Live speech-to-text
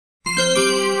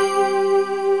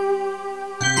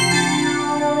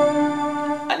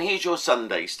Here's your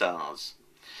Sunday stars.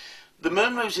 The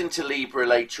moon moves into Libra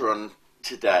later on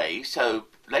today, so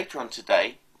later on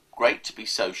today, great to be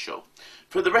social.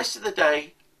 For the rest of the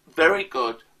day, very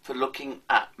good for looking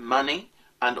at money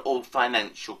and all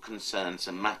financial concerns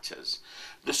and matters.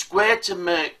 The square to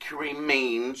Mercury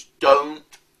means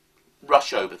don't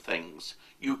rush over things.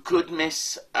 You could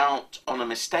miss out on a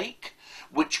mistake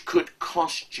which could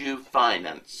cost you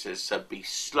finances, so be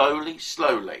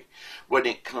slowly when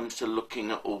it comes to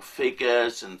looking at all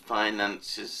figures and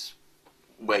finances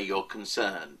where you're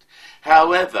concerned.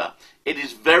 However, it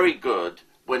is very good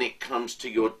when it comes to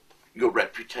your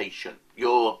reputation,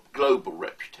 your global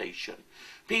reputation.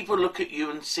 People look at you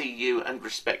and see you and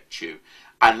respect you,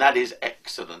 and that is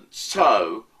excellent.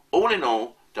 So, all in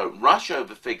all, don't rush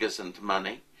over figures and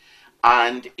money,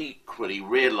 and equally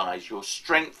realise your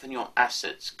strength and your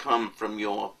assets come from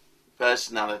your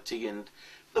personality and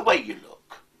the way you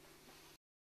look.